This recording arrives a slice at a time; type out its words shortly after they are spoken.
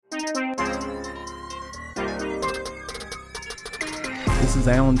This is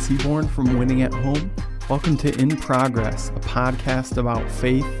Alan Seaborn from Winning at Home. Welcome to In Progress, a podcast about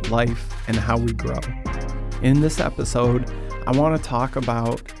faith, life, and how we grow. In this episode, I want to talk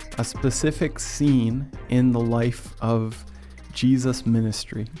about a specific scene in the life of Jesus'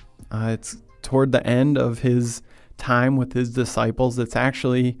 ministry. It's toward the end of his time with his disciples. It's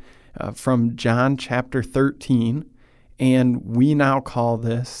actually from John chapter 13, and we now call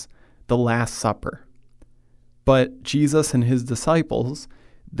this the Last Supper. But Jesus and his disciples,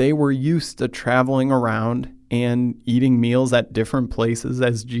 they were used to traveling around and eating meals at different places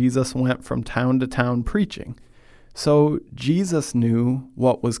as Jesus went from town to town preaching. So Jesus knew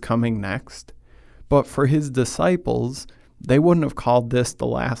what was coming next. But for his disciples, they wouldn't have called this the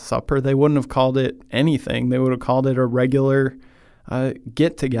Last Supper. They wouldn't have called it anything. They would have called it a regular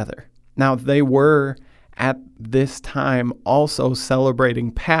get-together. Now, they were at this time also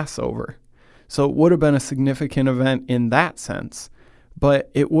celebrating Passover. So it would have been a significant event in that sense, but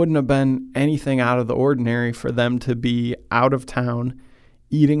it wouldn't have been anything out of the ordinary for them to be out of town,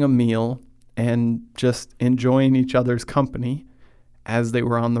 eating a meal, and just enjoying each other's company as they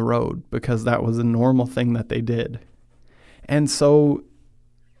were on the road, because that was a normal thing that they did. And so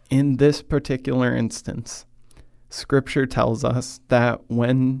in this particular instance, Scripture tells us that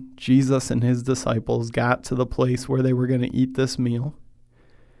when Jesus and his disciples got to the place where they were going to eat this meal,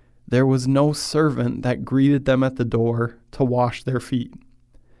 there was no servant that greeted them at the door to wash their feet.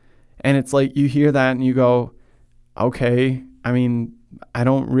 And it's like you hear that and you go, okay, I mean, I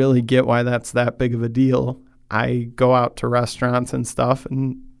don't really get why that's that big of a deal. I go out to restaurants and stuff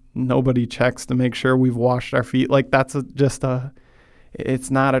and nobody checks to make sure we've washed our feet. Like that's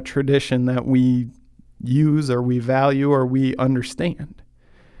it's not a tradition that we use or we value or we understand.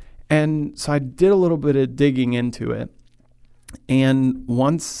 And so I did a little bit of digging into it. And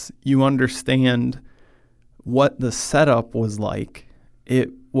once you understand what the setup was like, it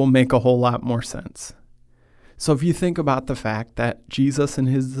will make a whole lot more sense. So if you think about the fact that Jesus and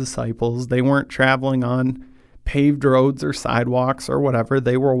his disciples, they weren't traveling on paved roads or sidewalks or whatever.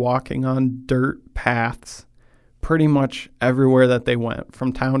 They were walking on dirt paths pretty much everywhere that they went,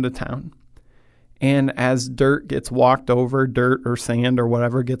 from town to town. And as dirt gets walked over, dirt or sand or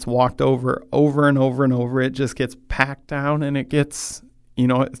whatever gets walked over and over and over, it just gets packed down and it gets,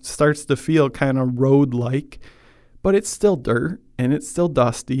 it starts to feel kind of road-like, but it's still dirt and it's still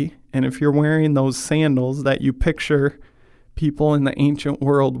dusty. And if you're wearing those sandals that you picture people in the ancient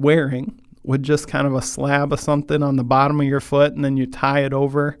world wearing, with just kind of a slab of something on the bottom of your foot and then you tie it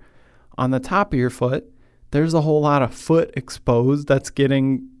over on the top of your foot, there's a whole lot of foot exposed that's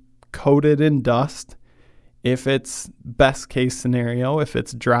getting coated in dust. If it's best case scenario, if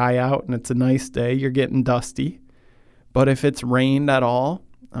it's dry out and it's a nice day, you're getting dusty. But if it's rained at all,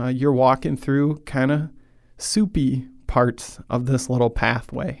 you're walking through kind of soupy parts of this little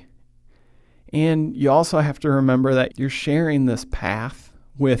pathway. And you also have to remember that you're sharing this path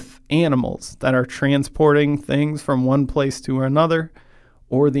with animals that are transporting things from one place to another,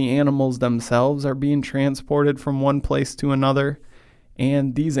 or the animals themselves are being transported from one place to another.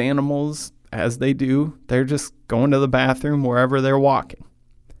 And these animals, as they do, they're just going to the bathroom wherever they're walking.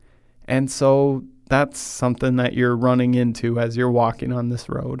 And so that's something that you're running into as you're walking on this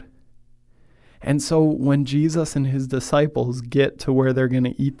road. And so when Jesus and his disciples get to where they're going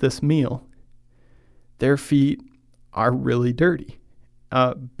to eat this meal, their feet are really dirty.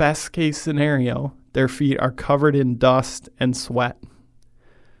 Best case scenario, their feet are covered in dust and sweat.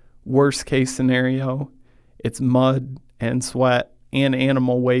 Worst case scenario, it's mud and sweat and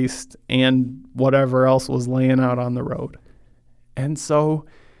animal waste and whatever else was laying out on the road. And so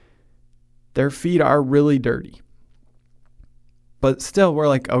their feet are really dirty. But still, we're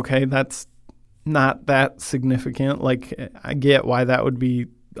like, okay, that's not that significant. Like, I get why that would be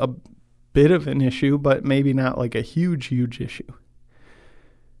a bit of an issue, but maybe not like a huge issue.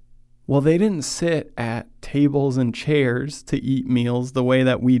 Well, they didn't sit at tables and chairs to eat meals the way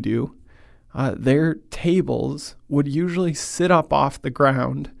that we do. Their tables would usually sit up off the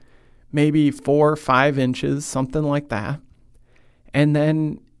ground, maybe 4 or 5 inches, something like that. And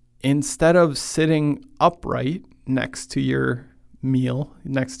then instead of sitting upright next to your meal,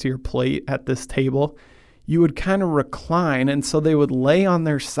 next to your plate at this table, you would kind of recline. And so they would lay on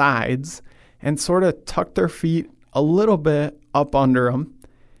their sides and sort of tuck their feet a little bit up under them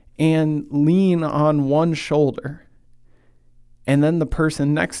and lean on one shoulder. And then the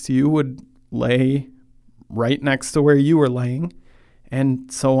person next to you would lay right next to where you were laying, and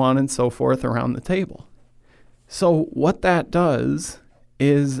so on and so forth around the table. So what that does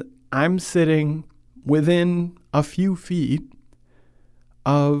is I'm sitting within a few feet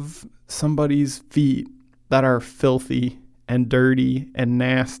of somebody's feet that are filthy and dirty and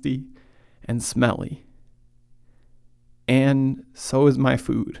nasty and smelly. And so is my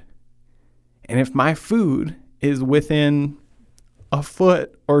food. And if my food is within a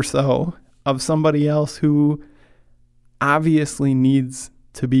foot or so of somebody else who obviously needs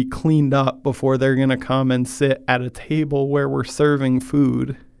to be cleaned up before they're going to come and sit at a table where we're serving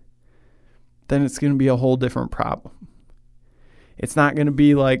food, then it's going to be a whole different problem. It's not going to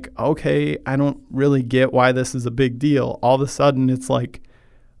be like, okay, I don't really get why this is a big deal. All of a sudden, it's like,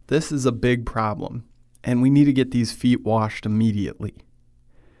 this is a big problem, and we need to get these feet washed immediately.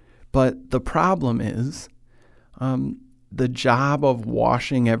 But the problem is, the job of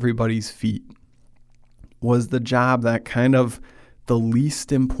washing everybody's feet was the job that kind of the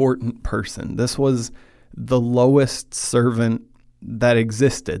least important person. This was the lowest servant that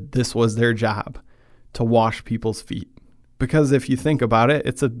existed. This was their job, to wash people's feet. Because if you think about it,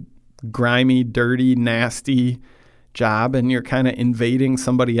 it's a grimy, dirty, nasty job, and you're kind of invading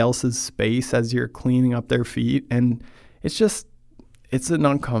somebody else's space as you're cleaning up their feet. And it's an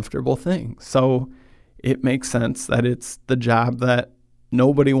uncomfortable thing. So it makes sense that it's the job that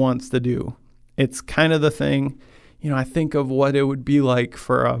nobody wants to do. It's kind of the thing, I think of what it would be like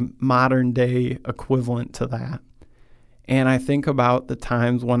for a modern day equivalent to that. And I think about the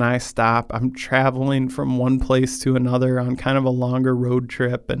times when I'm traveling from one place to another on kind of a longer road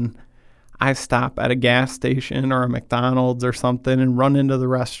trip, and I stop at a gas station or a McDonald's or something and run into the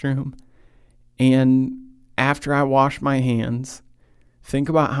restroom. And after I wash my hands, think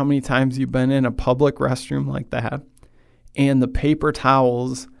about how many times you've been in a public restroom like that, and the paper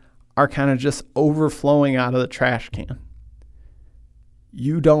towels are kind of just overflowing out of the trash can.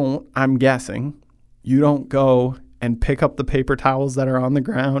 I'm guessing, you don't go and pick up the paper towels that are on the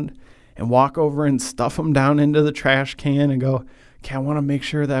ground and walk over and stuff them down into the trash can and go, okay, I want to make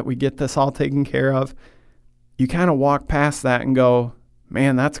sure that we get this all taken care of. You kind of walk past that and go,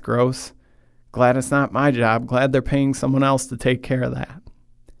 man, that's gross. Glad it's not my job. Glad they're paying someone else to take care of that.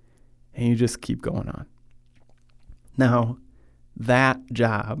 And you just keep going on. Now, that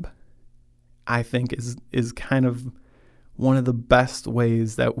job, I think, is kind of one of the best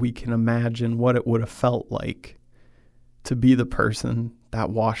ways that we can imagine what it would have felt like to be the person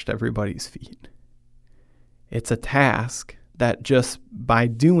that washed everybody's feet. It's a task that just by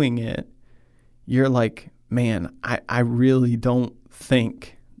doing it, you're like, man, I really don't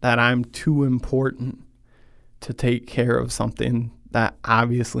think that I'm too important to take care of something that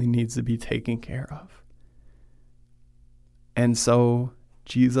obviously needs to be taken care of. And so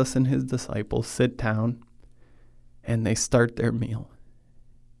Jesus and his disciples sit down and they start their meal.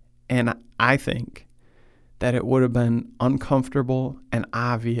 And I think that it would have been uncomfortable and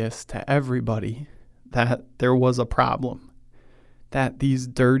obvious to everybody that there was a problem, that these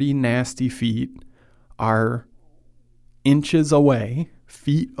dirty, nasty feet are inches away,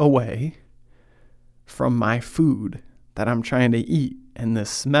 feet away from my food that I'm trying to eat. And the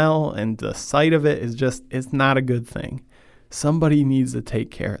smell and the sight of it it's not a good thing. Somebody needs to take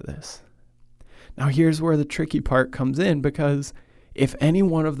care of this. Now, here's where the tricky part comes in, because if any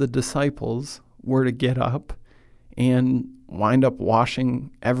one of the disciples were to get up and wind up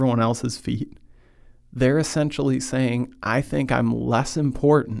washing everyone else's feet, they're essentially saying, I think I'm less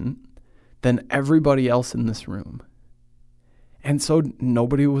important than everybody else in this room. And so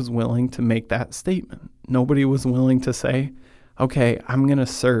nobody was willing to make that statement. Nobody was willing to say, okay, I'm going to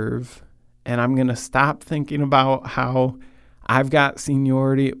serve, and I'm going to stop thinking about how I've got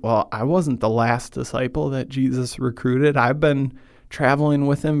seniority. Well, I wasn't the last disciple that Jesus recruited. I've been traveling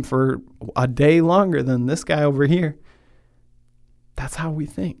with him for a day longer than this guy over here. That's how we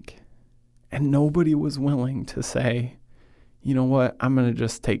think. And nobody was willing to say, you know what, I'm going to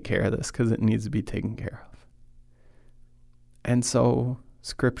just take care of this because it needs to be taken care of. And so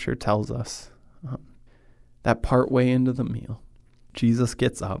Scripture tells us that partway into the meal, Jesus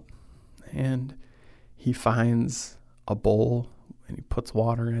gets up and he finds a bowl and he puts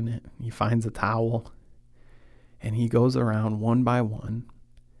water in it. He finds a towel and he goes around one by one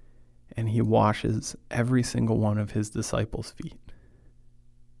and he washes every single one of his disciples' feet.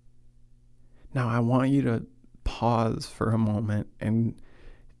 Now, I want you to pause for a moment and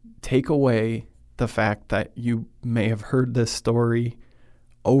take away the fact that you may have heard this story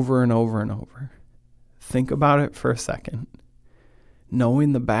over and over and over. Think about it for a second,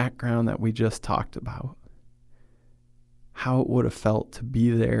 knowing the background that we just talked about, how it would have felt to be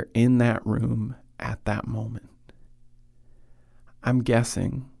there in that room at that moment. I'm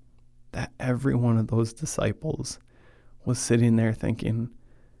guessing that every one of those disciples was sitting there thinking,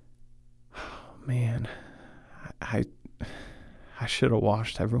 oh, man, I I should have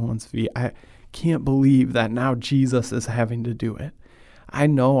washed everyone's feet. I can't believe that now Jesus is having to do it. I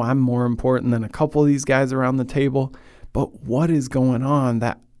know I'm more important than a couple of these guys around the table, but what is going on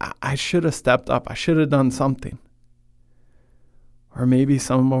that I should have stepped up? I should have done something. Or maybe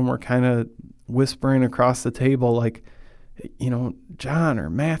some of them were kind of whispering across the table like, John or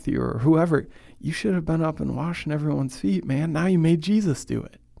Matthew or whoever, you should have been up and washing everyone's feet, man. Now you made Jesus do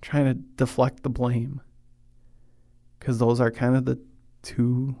it, trying to deflect the blame. Because those are kind of the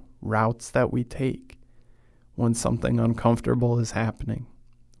two routes that we take when something uncomfortable is happening.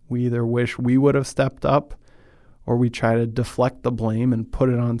 We either wish we would have stepped up, or we try to deflect the blame and put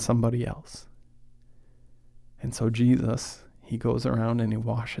it on somebody else. And so Jesus, he goes around and he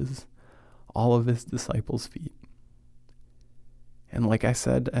washes all of his disciples' feet. And like I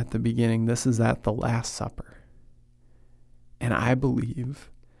said at the beginning, this is at the Last Supper. And I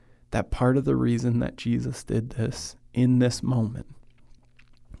believe that part of the reason that Jesus did this in this moment,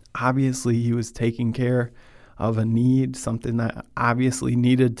 obviously he was taking care of a need, something that obviously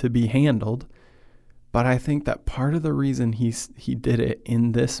needed to be handled. But I think that part of the reason he did it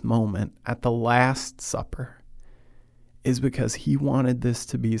in this moment at the Last Supper is because he wanted this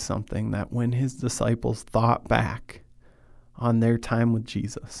to be something that when his disciples thought back on their time with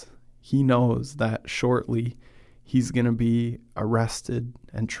Jesus, he knows that shortly he's going to be arrested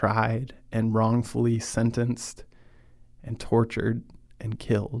and tried and wrongfully sentenced and tortured and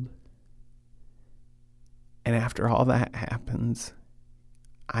killed. And after all that happens,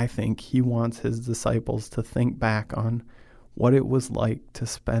 I think he wants his disciples to think back on what it was like to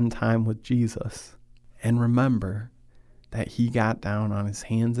spend time with Jesus and remember that he got down on his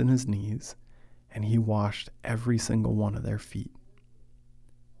hands and his knees and he washed every single one of their feet.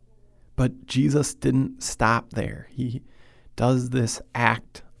 But Jesus didn't stop there. He does this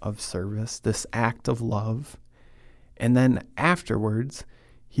act of service, this act of love, and then afterwards,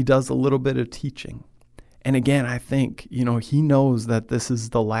 he does a little bit of teaching. And again, I think, he knows that this is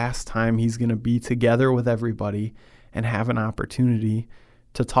the last time he's going to be together with everybody and have an opportunity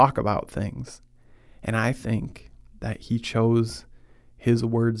to talk about things. And I think that he chose his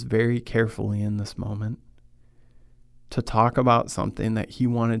words very carefully in this moment to talk about something that he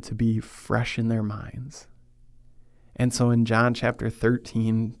wanted to be fresh in their minds. And so in John chapter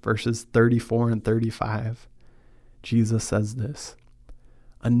 13, verses 34 and 35, Jesus says this,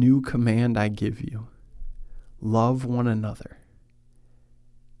 "A new command I give you, love one another."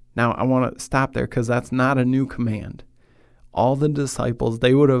 Now, I want to stop there because that's not a new command. All the disciples,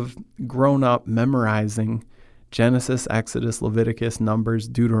 they would have grown up memorizing Genesis, Exodus, Leviticus, Numbers,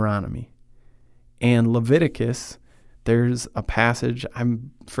 Deuteronomy. And Leviticus, there's a passage,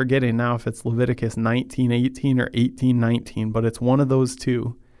 I'm forgetting now if it's Leviticus 19:18 or 18:19, but it's one of those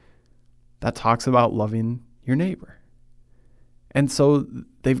two that talks about loving your neighbor. And so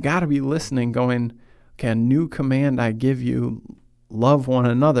they've got to be listening going, okay, a new command I give you, love one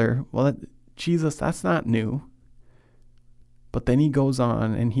another. Well, Jesus, that's not new. But then he goes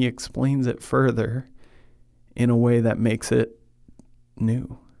on and he explains it further in a way that makes it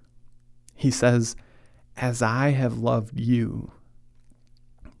new. He says, "As I have loved you,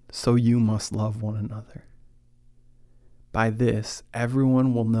 so you must love one another. By this,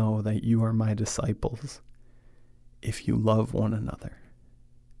 everyone will know that you are my disciples, if you love one another."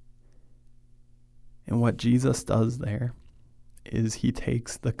 And what Jesus does there is he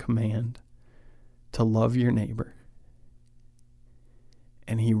takes the command to love your neighbor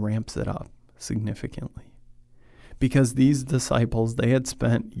and he ramps it up significantly. Because these disciples, they had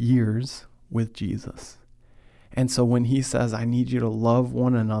spent years with Jesus. And so when he says, I need you to love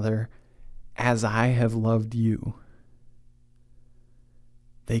one another as I have loved you,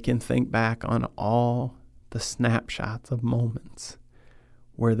 they can think back on all the snapshots of moments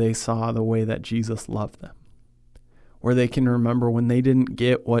where they saw the way that Jesus loved them, where they can remember when they didn't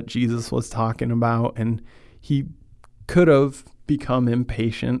get what Jesus was talking about and he could have become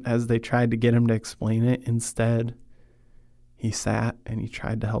impatient as they tried to get him to explain it. Instead, he sat and he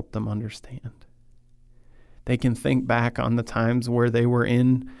tried to help them understand. They can think back on the times where they were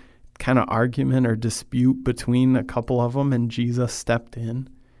in kind of argument or dispute between a couple of them and Jesus stepped in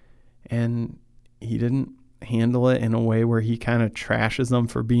and he didn't handle it in a way where he kind of trashes them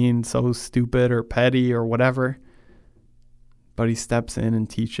for being so stupid or petty or whatever. But he steps in and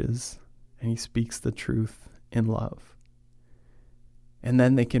teaches and he speaks the truth in love. And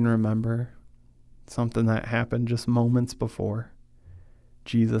then they can remember something that happened just moments before.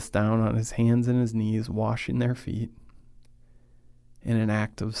 Jesus down on his hands and his knees, washing their feet in an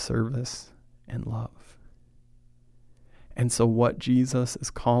act of service and love. And so what Jesus is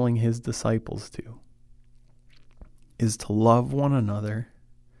calling his disciples to is to love one another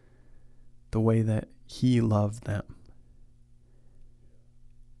the way that he loved them.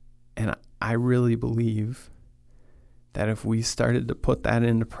 And I really believe that if we started to put that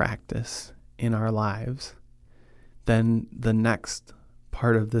into practice in our lives, then the next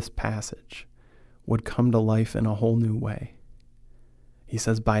part of this passage would come to life in a whole new way. He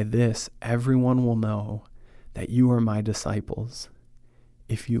says, by this, everyone will know that you are my disciples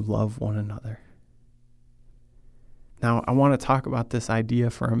if you love one another. Now, I want to talk about this idea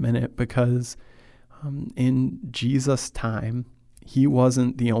for a minute because in Jesus' time, he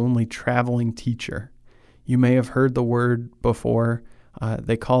wasn't the only traveling teacher. You may have heard the word before.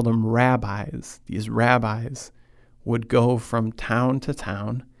 They called them rabbis. These rabbis would go from town to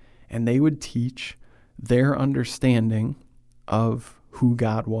town, and they would teach their understanding of who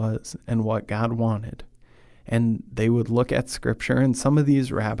God was and what God wanted. And they would look at Scripture, and some of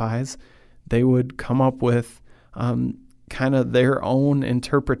these rabbis, they would come up with kind of their own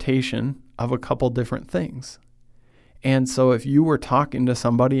interpretation of a couple different things. And so if you were talking to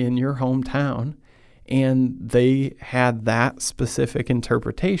somebody in your hometown and they had that specific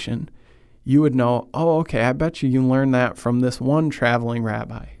interpretation, you would know, oh, okay, I bet you learned that from this one traveling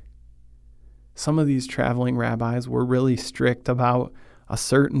rabbi. Some of these traveling rabbis were really strict about a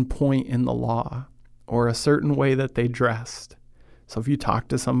certain point in the law or a certain way that they dressed. So if you talk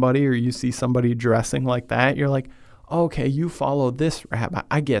to somebody or you see somebody dressing like that, you're like, okay, you follow this rabbi.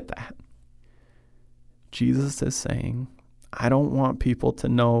 I get that. Jesus is saying, I don't want people to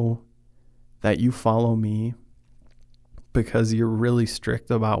know that you follow me because you're really strict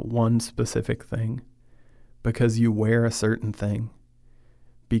about one specific thing, because you wear a certain thing,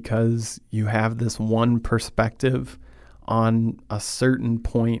 because you have this one perspective on a certain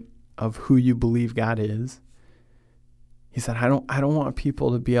point of who you believe God is. He said, I don't want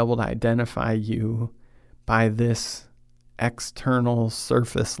people to be able to identify you by this external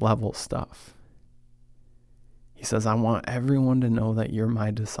surface level stuff. He says, I want everyone to know that you're my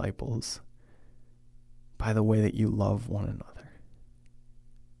disciples by the way that you love one another.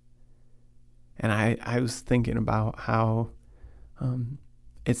 And I was thinking about how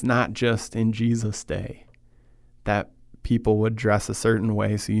it's not just in Jesus' day that people would dress a certain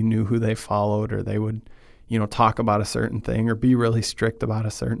way so you knew who they followed, or they would, talk about a certain thing or be really strict about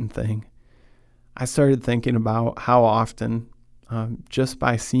a certain thing. I started thinking about how often just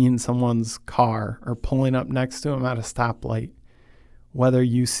by seeing someone's car or pulling up next to them at a stoplight, whether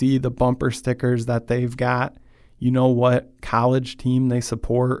you see the bumper stickers that they've got, you know what college team they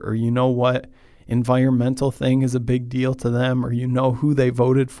support, or you know what environmental thing is a big deal to them, or you know who they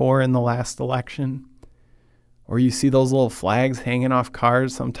voted for in the last election, or you see those little flags hanging off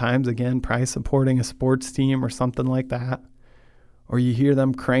cars sometimes, again, probably supporting a sports team or something like that, or you hear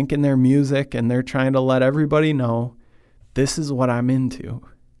them cranking their music and they're trying to let everybody know, this is what I'm into.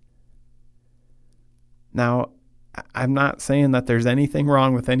 Now, I'm not saying that there's anything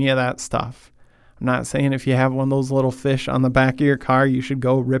wrong with any of that stuff. I'm not saying if you have one of those little fish on the back of your car, you should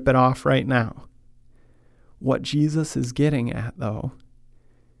go rip it off right now. What Jesus is getting at, though,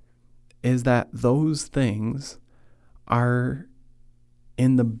 is that those things are,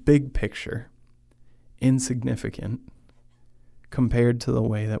 in the big picture, insignificant compared to the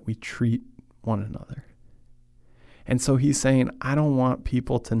way that we treat one another. And so he's saying, I don't want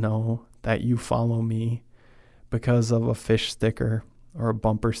people to know that you follow me because of a fish sticker or a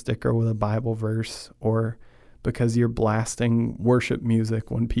bumper sticker with a Bible verse, or because you're blasting worship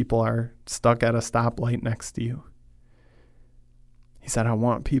music when people are stuck at a stoplight next to you. He said, I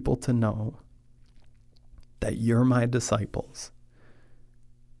want people to know that you're my disciples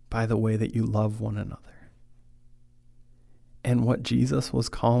by the way that you love one another. And what Jesus was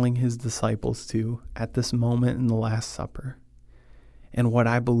calling his disciples to at this moment in the Last Supper, and what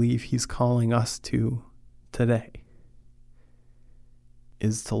I believe he's calling us to today,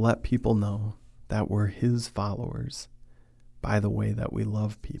 is to let people know that we're his followers by the way that we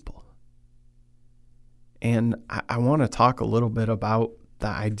love people. And I want to talk a little bit about the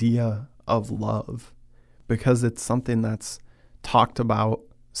idea of love, because it's something that's talked about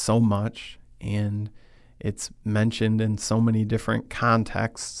so much and it's mentioned in so many different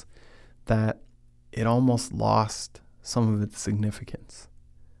contexts that it almost lost some of its significance,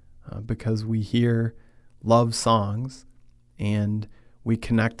 because we hear love songs and we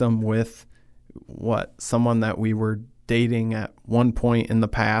connect them with someone that we were dating at one point in the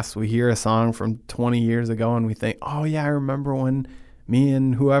past. We hear a song from 20 years ago and we think, oh yeah, I remember when me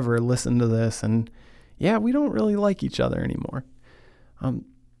and whoever listened to this, and yeah, we don't really like each other anymore.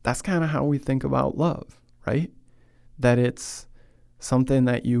 That's kind of how we think about love, right? That it's something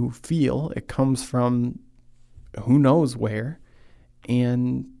that you feel. It comes from who knows where.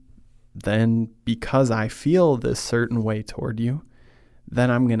 And then because I feel this certain way toward you, then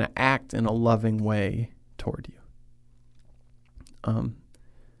I'm going to act in a loving way toward you.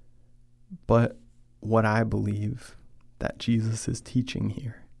 But what I believe that Jesus is teaching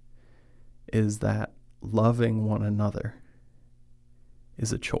here is that loving one another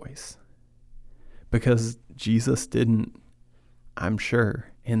is a choice. Because Jesus didn't, I'm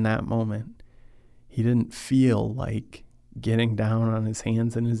sure, in that moment, he didn't feel like getting down on his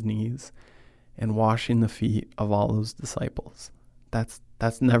hands and his knees and washing the feet of all those disciples. That's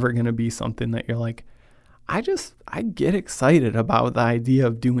never going to be something that you're like, I get excited about the idea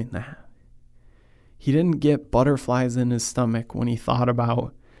of doing that. He didn't get butterflies in his stomach when he thought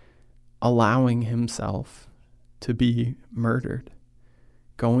about allowing himself to be murdered,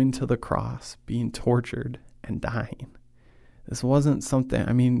 going to the cross, being tortured, and dying. This wasn't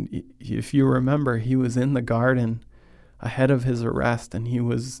something, if you remember, he was in the garden ahead of his arrest, and he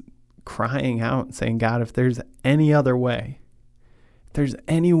was crying out and saying, God, if there's any other way, if there's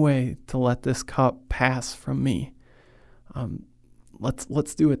any way to let this cup pass from me,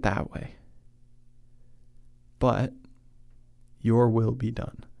 let's do it that way. But your will be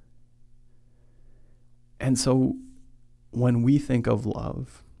done. And so when we think of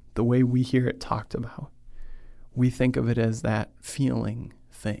love, the way we hear it talked about, we think of it as that feeling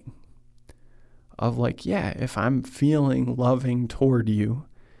thing of like, yeah, if I'm feeling loving toward you,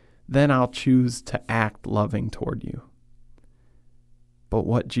 then I'll choose to act loving toward you. But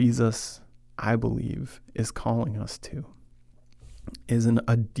what Jesus, I believe, is calling us to is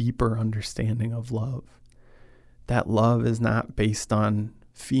a deeper understanding of love. That love is not based on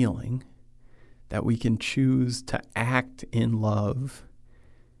feeling, that we can choose to act in love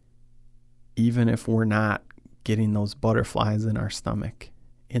even if we're not getting those butterflies in our stomach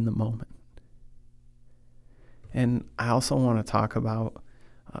in the moment. And I also want to talk about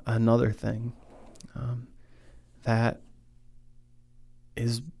another thing that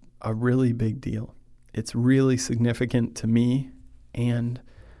is a really big deal. It's really significant to me, and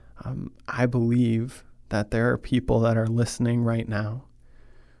I believe that there are people that are listening right now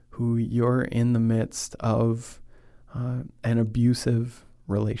who you're in the midst of an abusive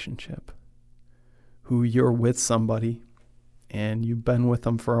relationship, who you're with somebody and you've been with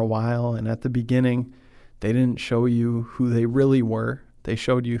them for a while, and at the beginning they didn't show you who they really were. They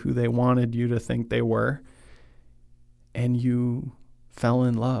showed you who they wanted you to think they were, and you fell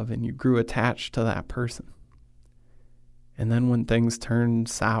in love and you grew attached to that person. And then when things turned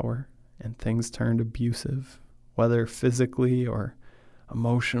sour and things turned abusive, whether physically or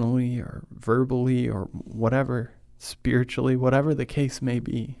emotionally or verbally or whatever, spiritually, whatever the case may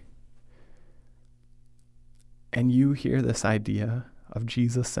be, and you hear this idea of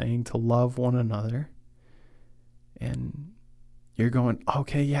Jesus saying to love one another, and you're going,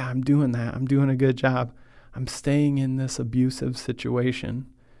 okay, yeah, I'm doing that. I'm doing a good job. I'm staying in this abusive situation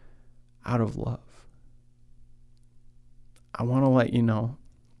out of love. I want to let you know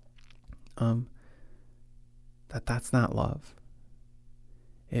that that's not love.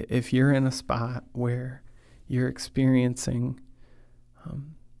 If you're in a spot where you're experiencing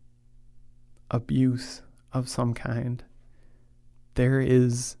abuse of some kind, there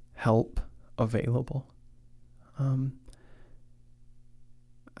is help available.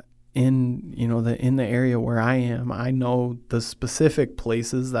 In the area where I am, I know the specific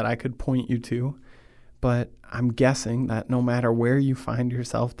places that I could point you to, but I'm guessing that no matter where you find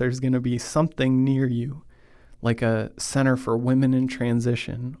yourself, there's going to be something near you, like a center for women in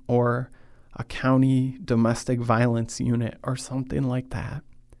transition or a county domestic violence unit or something like that.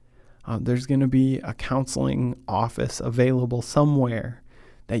 There's going to be a counseling office available somewhere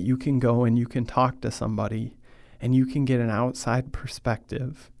that you can go and you can talk to somebody and you can get an outside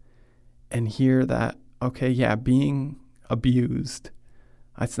perspective and hear that, okay, yeah, being abused,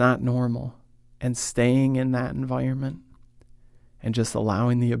 it's not normal. And staying in that environment and just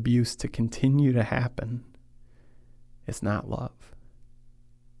allowing the abuse to continue to happen, it's not love.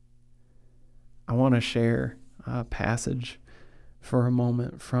 I want to share a passage for a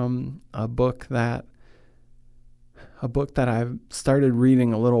moment from a book that I've started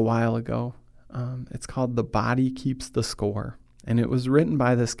reading a little while ago. It's called The Body Keeps the Score. And it was written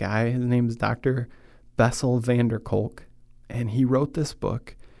by this guy. His name is Dr. Bessel van der Kolk. And he wrote this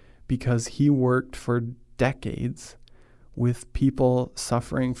book because he worked for decades with people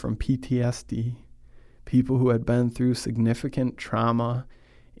suffering from PTSD, people who had been through significant trauma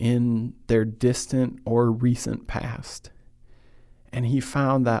in their distant or recent past. And he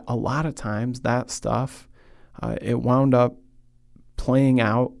found that a lot of times that stuff, it wound up playing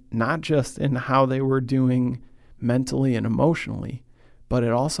out not just in how they were doing mentally and emotionally, but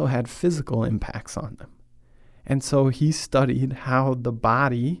it also had physical impacts on them. And so he studied how the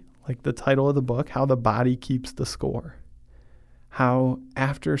body, like the title of the book, how the body keeps the score. How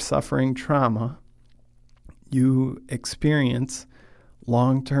after suffering trauma, you experience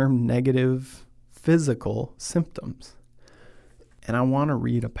long-term negative physical symptoms. And I want to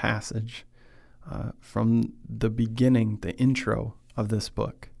read a passage from the beginning, the intro of this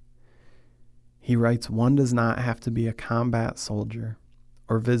book. He writes, "One does not have to be a combat soldier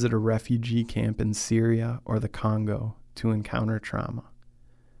or visit a refugee camp in Syria or the Congo to encounter trauma.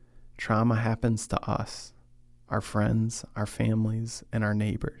 Trauma happens to us, our friends, our families, and our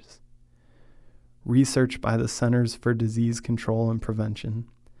neighbors. Research by the Centers for Disease Control and Prevention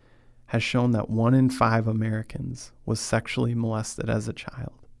has shown that 1 in 5 Americans was sexually molested as a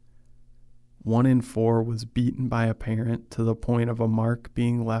child. 1 in 4 was beaten by a parent to the point of a mark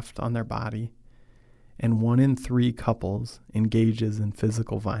being left on their body, and 1 in 3 couples engages in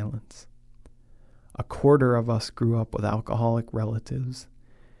physical violence. 1/4 of us grew up with alcoholic relatives,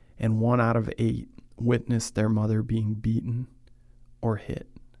 and 1 out of 8 witnessed their mother being beaten or hit."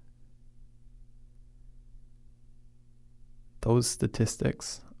 Those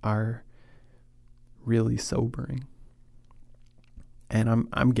statistics are really sobering. And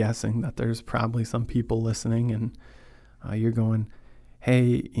I'm guessing that there's probably some people listening and you're going,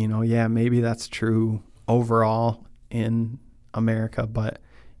 hey, yeah, maybe that's true overall in America, but,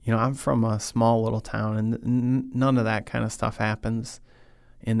 I'm from a small little town and none of that kind of stuff happens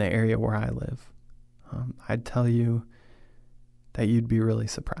in the area where I live. I'd tell you that you'd be really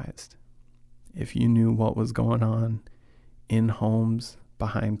surprised if you knew what was going on in homes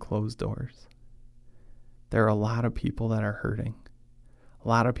behind closed doors. There are a lot of people that are hurting, a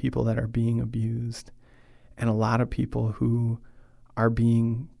lot of people that are being abused, and a lot of people who are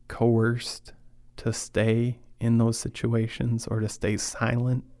being coerced to stay in those situations or to stay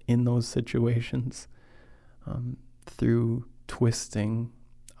silent in those situations through twisting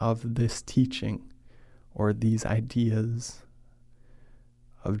of this teaching or these ideas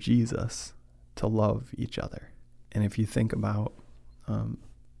of Jesus to love each other. And if you think about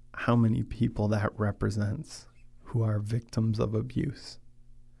how many people that represents who are victims of abuse,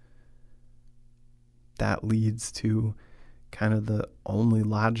 that leads to kind of the only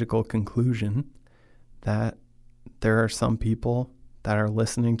logical conclusion that there are some people that are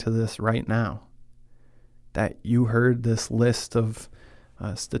listening to this right now, that you heard this list of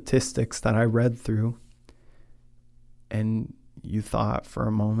statistics that I read through, and you thought for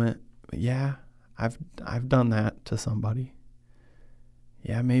a moment, yeah, I've done that to somebody.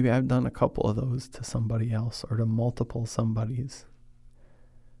 Yeah, maybe I've done a couple of those to somebody else or to multiple somebodies.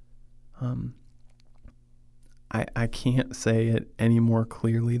 I can't say it any more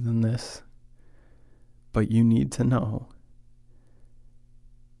clearly than this, but you need to know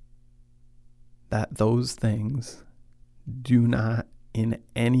that those things do not in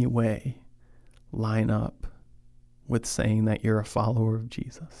any way line up with saying that you're a follower of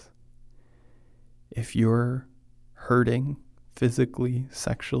Jesus. If you're hurting physically,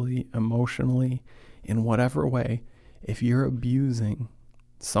 sexually, emotionally, in whatever way, if you're abusing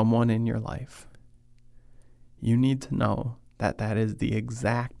someone in your life, you need to know that that is the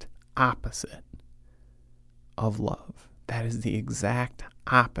exact opposite of love. That is the exact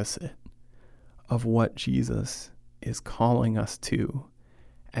opposite of what Jesus is calling us to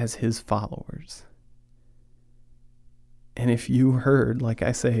as his followers. And if you heard, like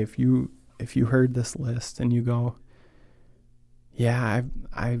I say, if you heard this list and you go, yeah,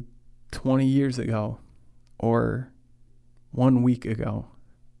 I 20 years ago or 1 week ago,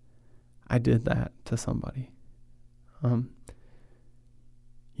 I did that to somebody.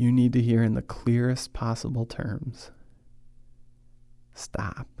 You need to hear in the clearest possible terms,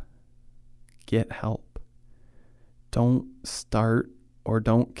 stop, get help. Don't start or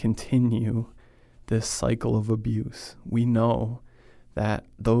don't continue this cycle of abuse. We know that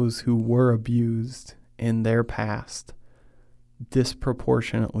those who were abused in their past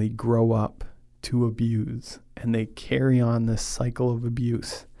disproportionately grow up to abuse, and they carry on this cycle of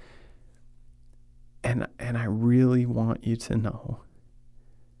abuse. And I really want you to know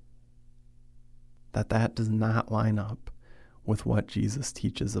that that does not line up with what Jesus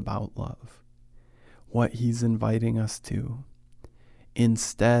teaches about love, what he's inviting us to.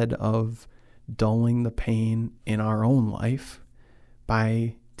 Instead of dulling the pain in our own life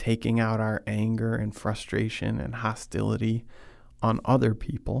by taking out our anger and frustration and hostility on other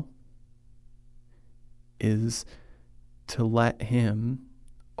people, is to let him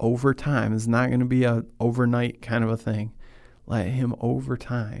over time. It's not going to be a overnight kind of a thing. Let him over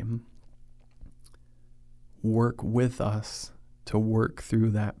time work with us to work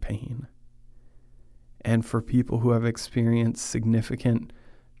through that pain. And for people who have experienced significant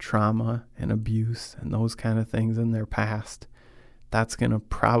trauma and abuse and those kind of things in their past, that's going to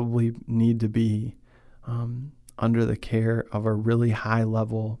probably need to be under the care of a really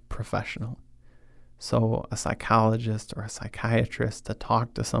high-level professional. So a psychologist or a psychiatrist to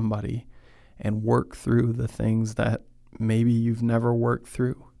talk to somebody and work through the things that maybe you've never worked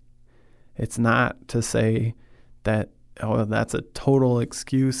through. It's not to say that, oh, that's a total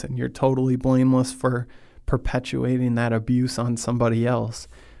excuse and you're totally blameless for perpetuating that abuse on somebody else.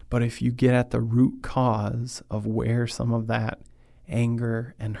 But if you get at the root cause of where some of that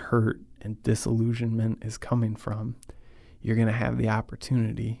anger and hurt and disillusionment is coming from, you're going to have the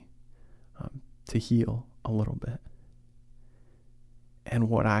opportunity to heal a little bit. And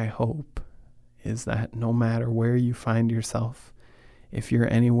what I hope is that no matter where you find yourself, if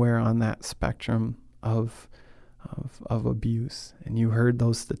you're anywhere on that spectrum of abuse, and you heard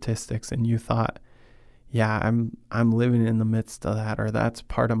those statistics and you thought, yeah, I'm living in the midst of that, or that's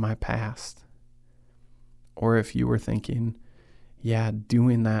part of my past. Or if you were thinking, yeah,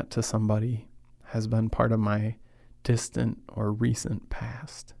 doing that to somebody has been part of my distant or recent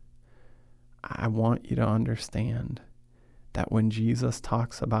past, I want you to understand that when Jesus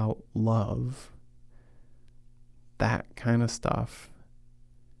talks about love, that kind of stuff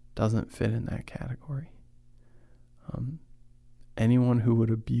doesn't fit in that category. Anyone who would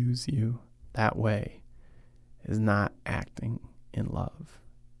abuse you that way is not acting in love.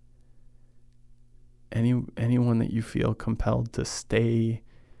 Anyone that you feel compelled to stay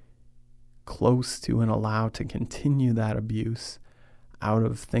close to and allow to continue that abuse out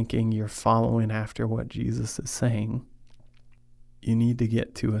of thinking you're following after what Jesus is saying, you need to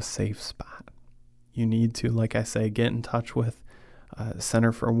get to a safe spot. You need to, like I say, get in touch with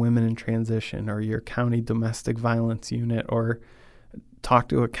Center for Women in Transition or your county domestic violence unit, or talk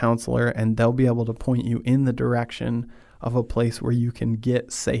to a counselor, and they'll be able to point you in the direction of a place where you can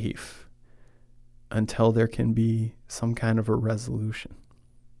get safe until there can be some kind of a resolution.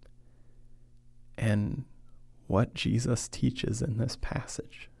 And what Jesus teaches in this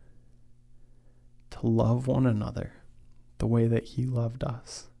passage, to love one another the way that he loved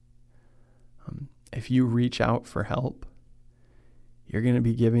us. If you reach out for help, you're going to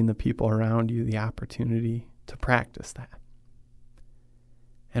be giving the people around you the opportunity to practice that.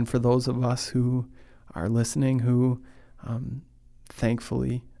 And for those of us who are listening who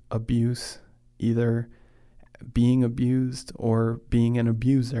thankfully abuse, either being abused or being an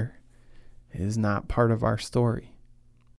abuser, is not part of our story.